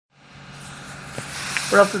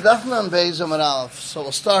We're up to Daf Mem Beis Amud Aleph. So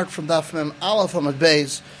we'll start from Daf Mem Aleph Amud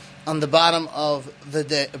Beis on the bottom of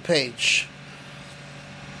the page.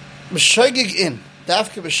 B'shoigig in.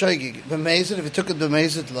 Dafke b'shoigig. B'mezid, if you took it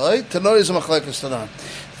b'mezid loy, tenor is a machlokes tanan.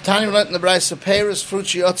 The Tanya wrote in the Brayso, Peiros, fruit,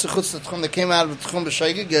 sheyotze chutz, the tchum that came out of the tchum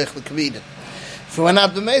b'shoigig, yoich l'kavida. If it went out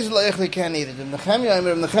b'mezid loy, you can't eat it. If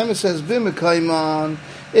Nechemia says, b'mekayman,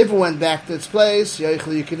 if it went back to its place, yoich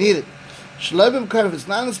you can eat it. Shlobim koyim, if it's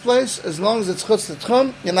not in its place, as long as it's chutz the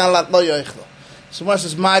tchum, you're not allowed lo yoichlo. So when it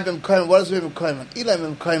says my bim koyim, what is bim koyim? Ilay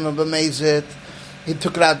bim koyim b'mezid. He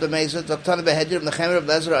took it out b'mezid. Doktana behedir of Nechemia of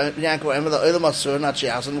Lezer Yankov Emel the oilam asur not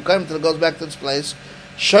sheyas and koyim until it goes back to its place.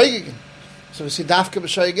 Shoygig. So we see dafke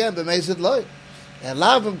b'shoygig b'mezid loy. And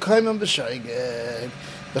lav bim koyim b'shoygig.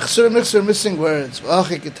 B'chsur mixer missing words.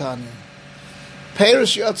 V'achik etani.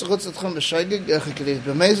 Peiros yotze chutz etchem b'shoygig yochik edit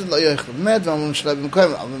b'mezid lo yochlo med v'amum shloi b'm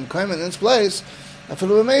koyim in its place.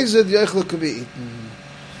 Afilu b'mezid yochlo could be eaten.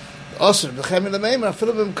 Also, b'chem in the meimer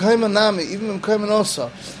afilu b'm koyim nami even b'm koyim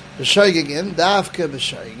also b'shoygig in dafke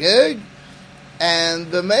b'shoygig and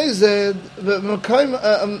b'mezid b'm koyim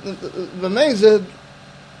b'mezid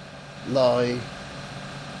loy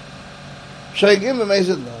b'shoygig in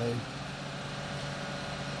b'mezid loy.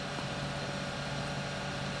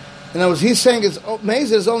 In other words, he's saying it's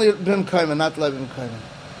mezid is only bim koyim, not loy bim koyim.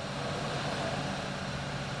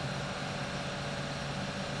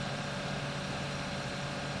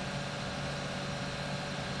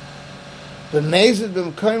 B'mezid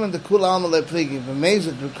bim koyim and the kul alma lepligi.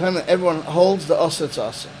 B'mezid bim koyim, everyone holds the asa it's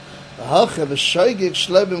asa. V'hacha b'shoygig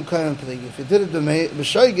shloi bim koyim pligi. If you did it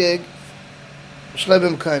b'shoygig, shloi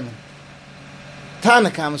bim koyim.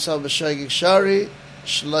 Tanakam sal b'shoygig shari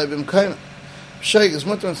shloi bim koyim. Shoygig is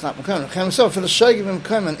mutter, it's not mekayim. Chemesov, for the shoygig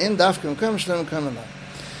b'mekayim, in dafke mekayim, shloi b'mekayim.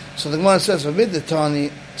 So the Gemara says, v'mid the tani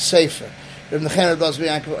sefer. If the Nechemia does be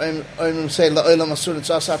Yankov, say, la'olam asur, it's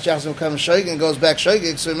asat yachzim mekayim shoygig, and goes back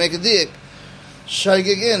shoygig, so we make a diak.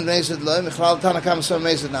 Shoygig in, mezid loy, mechlal tanakam so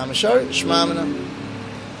mezid na, meshari, shma amina.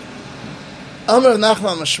 Amr of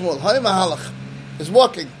Nachman Mashmul, Hay Mahalach, is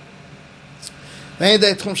walking. Many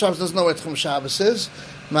day Tchum Shabbos doesn't know where Tchum Shabbos is.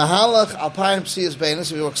 Mahalach Alpayim Psiyas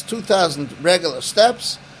Beinus, he walks 2,000 regular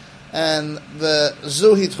steps, and the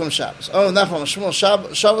Zuhi Tchum Shabbos. Oh, Nachman Mashmul,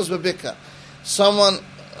 Shabbos Bebika. Someone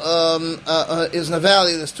is in a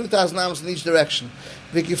valley, there's 2,000 amos in each direction.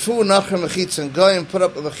 Vikifu Nachar Mechitza, and go and put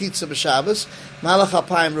up a Mechitza B'Shabbos. Mahalach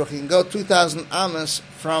Alpayim Ruch, you can go 2,000 amos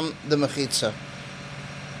from the Mechitza.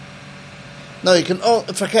 No, you can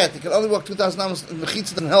forget. You can only walk 2,000 amos. The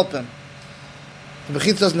mechitza doesn't help him. The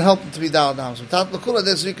mechitza doesn't help him to be dal amos. Without l'kula,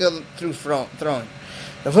 there's zrika through throwing.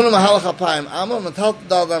 If one of mahalach apayim amah, metal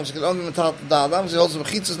dal amos, you can only metal dal amos. He holds the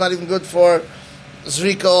mechitza is not even good for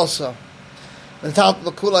zrika also. Metal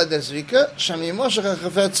l'kula, there's zrika. Shani moshach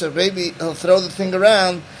hachafetzer, maybe he'll throw the thing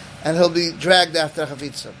around and he'll be dragged after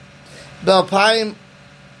hachafetzer. Be'apayim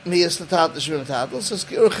it's like a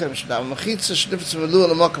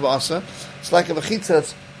mechitza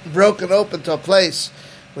that's broken open to a place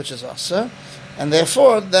which is asa, and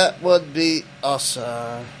therefore that would be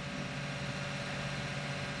asa.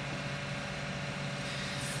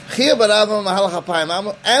 You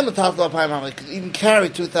could even carry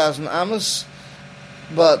 2,000 amos,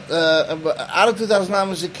 but out of 2,000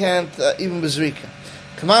 amos you can't even bezrika.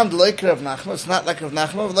 Command like Rav Nachman, it's not like Rav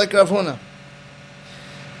Nachman, but like Rav Huna.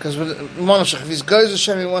 Because if he's Gozer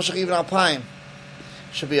Shem, Monashach even Alpayim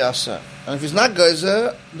should be Asa. And if he's not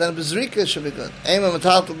Gozer, then Bezrika should be good. Eima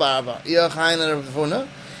Metaltal Baraba, Iyach Haina Rav Huna,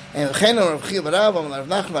 and Chena Rav Chia Baraba, and Rav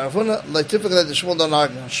Nachman Rav Huna, like typically the Shmuel don't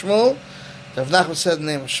argue. Shmuel, Rav Nachman said the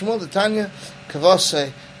name of Shmuel, the Tanya,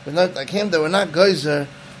 Kavose, we learned like him, they were not Gozer,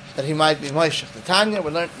 that he might be Moishach. The Tanya, we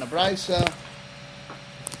learned in the Brayso,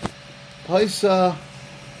 Paisa.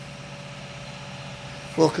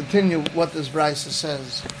 We'll continue what this Brayso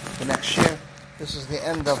says for next year. This is the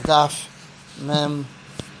end of Daf Mem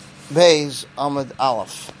Beis Amud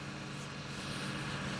Aleph.